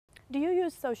Do you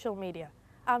use social media?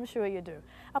 I'm sure you do.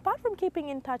 Apart from keeping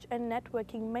in touch and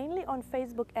networking mainly on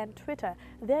Facebook and Twitter,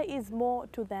 there is more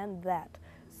to than that.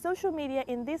 Social media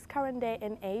in this current day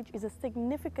and age is a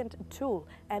significant tool,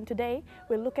 and today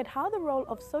we'll look at how the role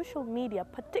of social media,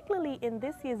 particularly in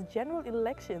this year's general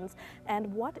elections,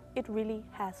 and what it really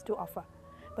has to offer.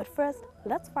 But first,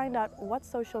 let's find out what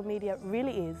social media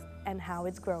really is and how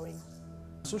it's growing.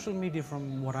 Social media,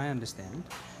 from what I understand,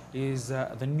 is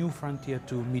the new frontier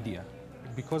to media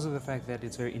because of the fact that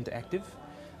it's very interactive,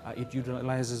 it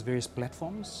utilizes various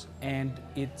platforms, and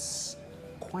it's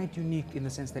quite unique in the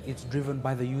sense that it's driven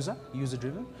by the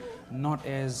user-driven, not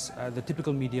as the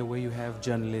typical media where you have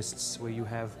journalists, where you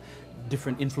have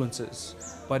different influencers,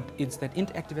 but it's that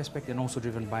interactive aspect and also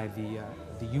driven by the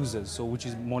users, so which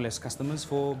is more or less customers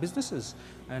for businesses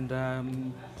and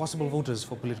possible voters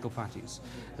for political parties.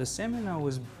 The seminar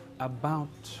was about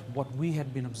what we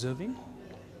had been observing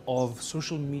of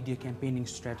social media campaigning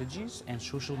strategies and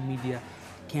social media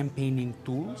campaigning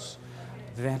tools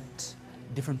that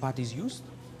different parties used.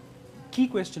 Key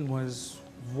question was,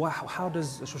 how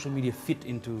does social media fit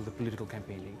into the political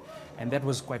campaigning? And that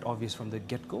was quite obvious from the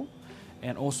get-go.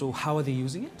 And also, how are they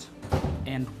using it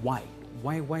and why?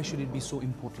 Why should it be so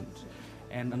important?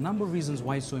 And a number of reasons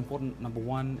why it's so important. Number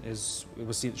one is, it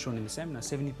was shown in the seminar,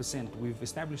 70%, we've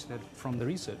established that from the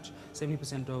research,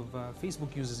 70% of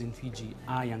Facebook users in Fiji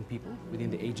are young people within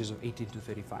the ages of 18 to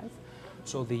 35.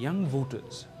 So the young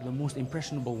voters, the most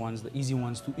impressionable ones, the easy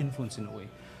ones to influence in a way,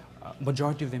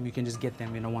 majority of them you can just get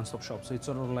them in a one-stop shop. So it's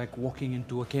sort of like walking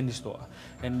into a candy store,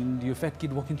 and you're a fat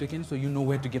kid walking to a candy store, you know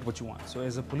where to get what you want. So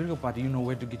as a political party, you know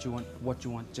where to get what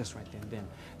you want just right there and then.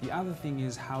 The other thing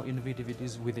is how innovative it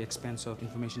is with the expense of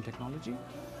information technology,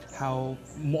 how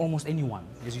almost anyone,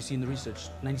 as you see in the research,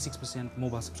 96%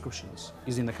 mobile subscriptions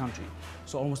is in the country.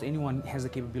 So almost anyone has the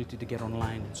capability to get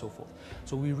online and so forth.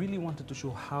 So we really wanted to show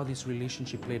how this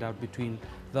relationship played out between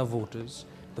the voters,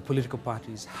 the political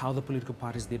parties, how the political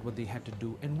parties did what they had to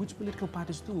do, and which political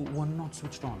parties too were not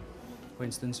switched on. For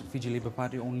instance, Fiji Labour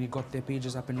Party only got their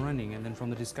pages up and running, and then from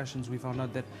the discussions we found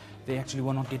out that they actually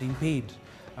were not getting paid,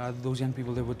 those young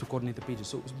people that were to coordinate the pages.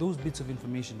 So those bits of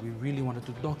information we really wanted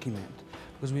to document,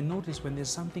 because we noticed when there's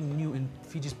something new in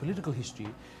Fiji's political history,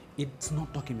 it's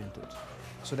not documented.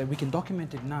 So that we can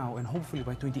document it now, and hopefully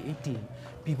by 2018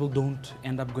 people don't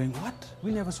end up going, what?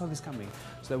 We never saw this coming.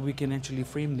 So that we can actually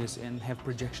frame this and have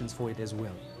projections for it as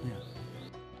well. Yeah.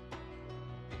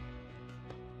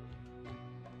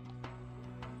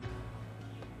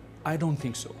 I don't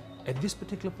think so. At this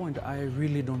particular point, I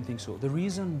really don't think so. The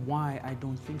reason why I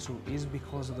don't think so is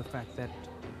because of the fact that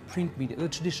print media, the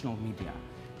traditional media,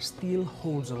 still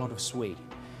holds a lot of sway.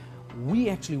 We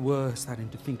actually were starting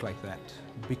to think like that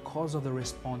because of the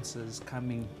responses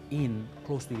coming in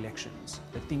close to elections,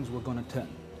 that things were going to turn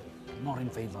not in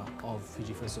favor of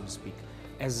Fiji First, so to speak,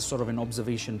 as a sort of an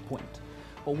observation point.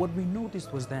 But what we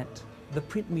noticed was that the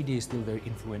print media is still very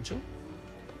influential.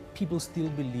 People still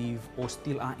believe or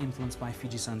still are influenced by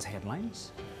Fiji Sun's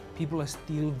headlines. People are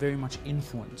still very much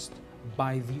influenced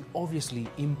by the obviously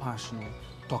impartial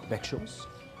talkback shows,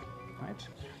 right?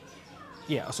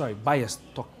 Yeah, sorry, biased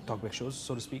talkback shows,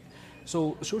 so to speak.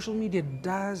 So social media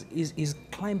is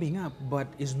climbing up, but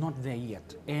is not there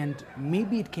yet. And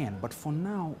maybe it can, but for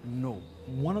now, no.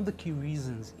 One of the key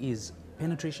reasons is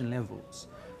penetration levels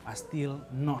are still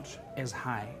not as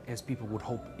high as people would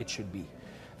hope it should be.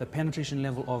 The penetration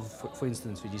level of, for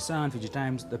instance, Fiji Sun, Fiji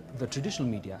Times, the traditional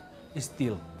media is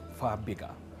still far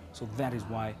bigger. So that is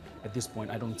why, at this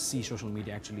point, I don't see social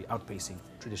media actually outpacing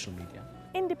traditional media.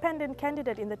 Independent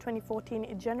candidate in the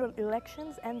 2014 general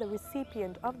elections and the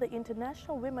recipient of the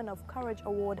International Women of Courage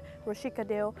Award, Roshika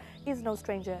Deo, is no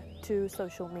stranger to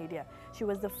social media. She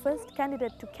was the first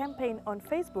candidate to campaign on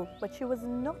Facebook, but she was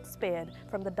not spared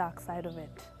from the dark side of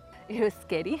it. It was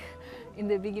scary in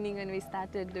the beginning when I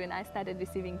started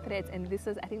receiving threats, and this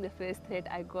was, I think, the first threat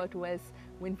I got was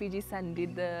when Fiji Sun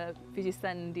did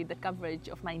the coverage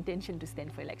of my intention to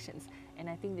stand for elections, and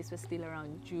I think this was still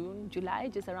around June, July,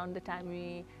 just around the time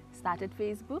we started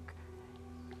Facebook,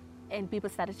 and people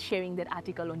started sharing that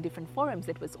article on different forums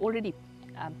that was already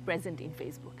present in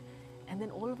Facebook, and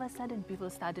then all of a sudden people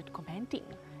started commenting,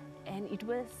 and it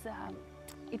was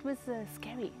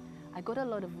scary. I got a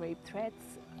lot of rape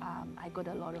threats. I got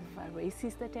a lot of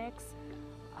racist attacks.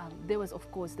 There was, of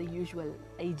course, the usual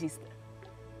ageist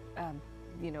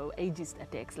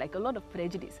attacks, like a lot of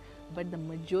prejudice. But the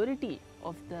majority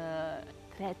of the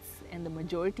threats and the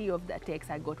majority of the attacks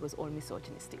I got was all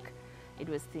misogynistic. It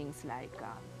was things like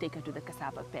take her to the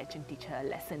cassava patch and teach her a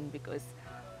lesson because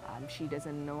she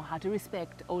doesn't know how to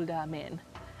respect older men.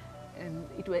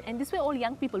 And these were all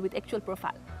young people with actual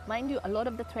profile. Mind you, a lot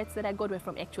of the threats that I got were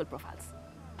from actual profiles.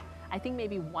 I think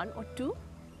maybe 1 or 2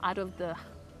 out of the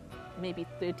maybe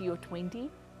 30 or 20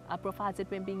 profiles that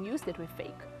were being used that were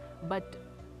fake. But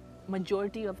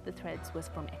majority of the threats was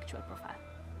from actual profile.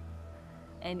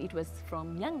 And it was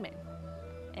from young men.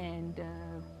 And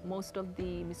most of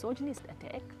the misogynist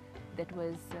attack that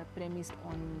was premised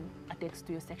on attacks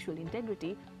to your sexual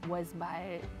integrity was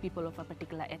by people of a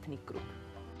particular ethnic group.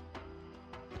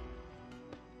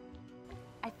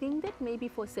 I think that maybe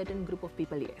for a certain group of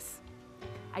people, yes.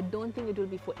 I don't think it will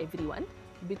be for everyone,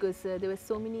 because there were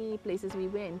so many places we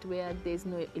went where there's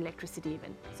no electricity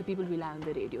even. So people rely on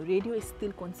the radio. Radio is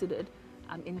still considered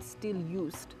and still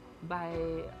used by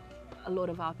a lot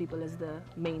of our people as the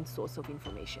main source of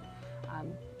information.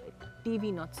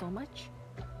 TV not so much,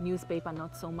 newspaper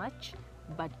not so much,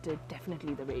 but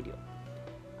definitely the radio.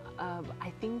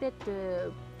 I think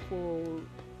that for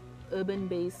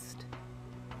urban-based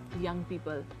young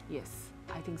people, yes,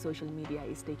 I think social media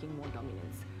is taking more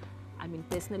dominance. I mean,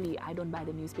 personally, I don't buy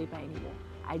the newspaper anymore.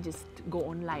 I just go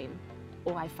online,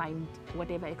 or I find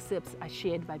whatever excerpts are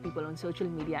shared by people on social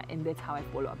media, and that's how I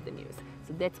follow up the news.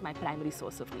 So that's my primary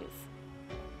source of news.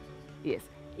 Yes,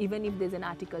 even if there's an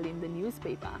article in the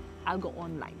newspaper, I'll go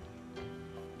online.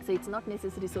 So it's not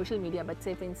necessarily social media, but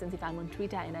say for instance, if I'm on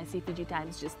Twitter and I see Fiji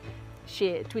Times just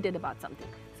tweeted about something,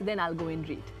 so then I'll go and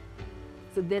read.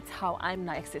 So that's how I'm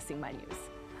now accessing my news.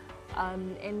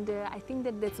 I think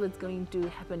that that's what's going to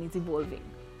happen. It's evolving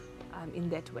in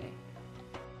that way.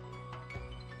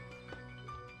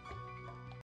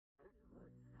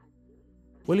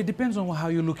 Well, it depends on how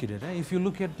you look at it. If you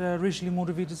look at racially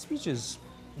motivated speeches,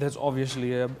 that's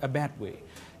obviously a bad way.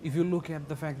 If you look at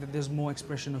the fact that there's more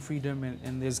expression of freedom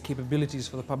and there's capabilities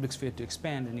for the public sphere to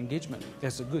expand and engagement,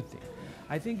 that's a good thing.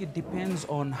 I think it depends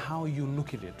on how you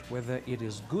look at it, whether it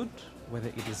is good, whether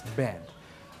it is bad.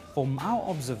 From our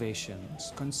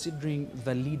observations, considering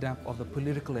the lead-up of the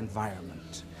political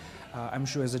environment, I'm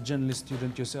sure as a journalist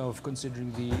student yourself,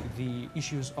 considering the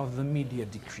issues of the media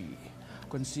decree,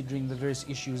 considering the various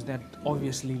issues that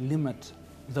obviously limit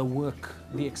the work,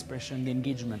 the expression, the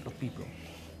engagement of people,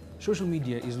 social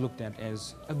media is looked at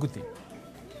as a good thing.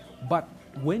 But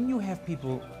when you have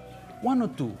people, 1 or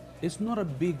 2, it's not a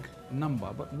big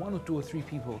number, but 1 or 2 or 3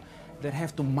 people that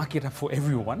have to muck it up for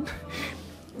everyone,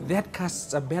 that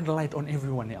casts a bad light on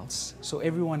everyone else. So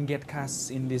everyone gets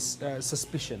cast in this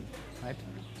suspicion, right?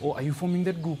 Or are you forming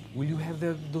that group? Will you have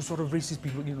those sort of racist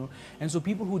people, you know? And so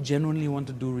people who genuinely want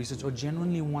to do research or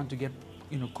genuinely want to get,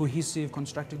 you know, cohesive,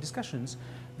 constructive discussions,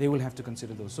 they will have to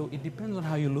consider those. So it depends on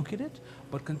how you look at it,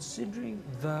 but considering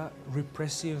the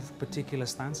repressive particular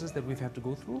stances that we've had to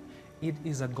go through, it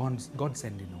is a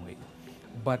godsend in a way.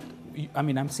 But, I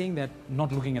mean, I'm saying that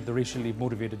not looking at the racially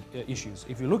motivated issues.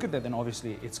 If you look at that, then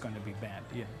obviously it's going to be bad,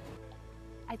 yeah.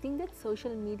 I think that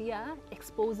social media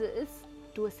exposes,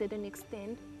 to a certain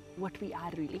extent, what we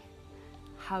are really,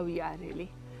 how we are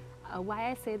really.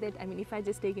 Why I say that, I mean, if I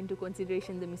just take into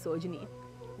consideration the misogyny,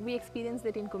 we experience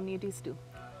that in communities too.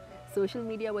 Social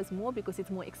media was more because it's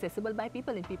more accessible by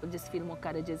people, and people just feel more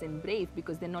courageous and brave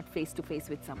because they're not face to face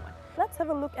with someone. Let's have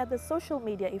a look at the social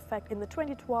media effect in the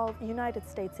 2012 United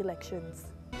States elections.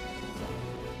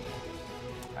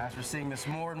 As we're seeing this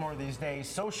more and more these days,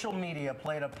 social media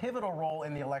played a pivotal role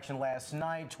in the election last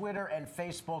night. Twitter and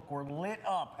Facebook were lit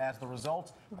up as the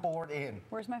results poured in.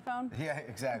 Where's my phone? Yeah,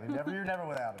 exactly. You're never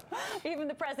without it. Even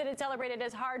the president celebrated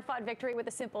his hard-fought victory with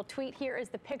a simple tweet. Here is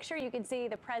the picture. You can see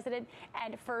the president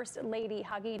and First Lady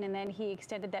hugging, and then he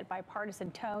extended that bipartisan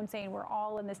tone, saying we're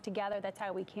all in this together. That's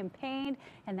how we campaigned,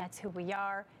 and that's who we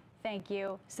are. Thank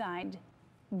you. Signed,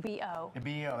 B.O.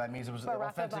 B.O. That means it was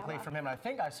authentically from him. And I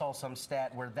think I saw some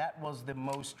stat where that was the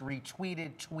most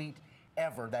retweeted tweet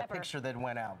ever, picture that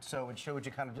went out. So it showed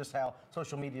you kind of just how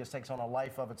social media takes on a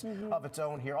life of its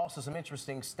own here. Also some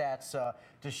interesting stats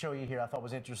to show you here I thought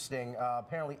was interesting.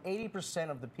 Apparently 80%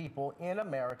 of the people in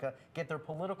America get their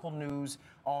political news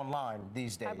online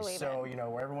these days. I believe so, it. you know,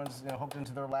 where everyone's hooked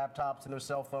into their laptops and their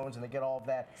cell phones and they get all of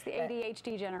that. It's the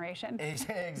ADHD generation.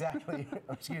 Exactly.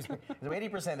 Excuse me. So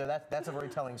 80% there, that's a very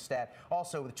telling stat.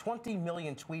 Also, with 20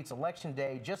 million tweets, Election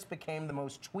Day just became the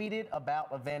most tweeted about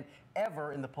event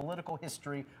ever in the political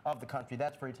history of the country.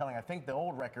 That's pretty telling. I think the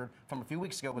old record from a few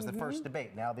weeks ago was the first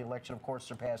debate. Now the election, of course,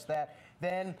 surpassed that.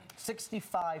 Then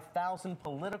 65,000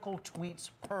 political tweets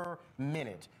per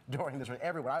minute during this.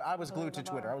 Everyone. I was glued to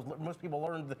Twitter. Most people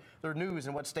learned their news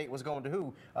and what state was going to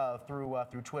who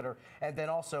through Twitter. And then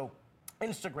also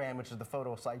Instagram, which is the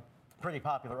photo site pretty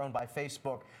popular, owned by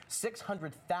Facebook.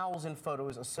 600,000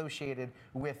 photos associated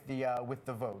with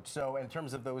the vote. So in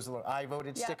terms of those I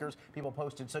voted stickers people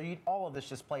posted, so all of this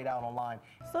just played out online.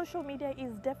 Social media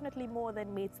is definitely more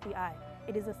than meets the eye.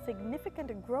 It is a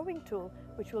significant and growing tool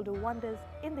which will do wonders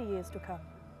in the years to come.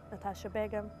 Natasha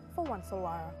Begum for One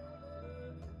Solwara.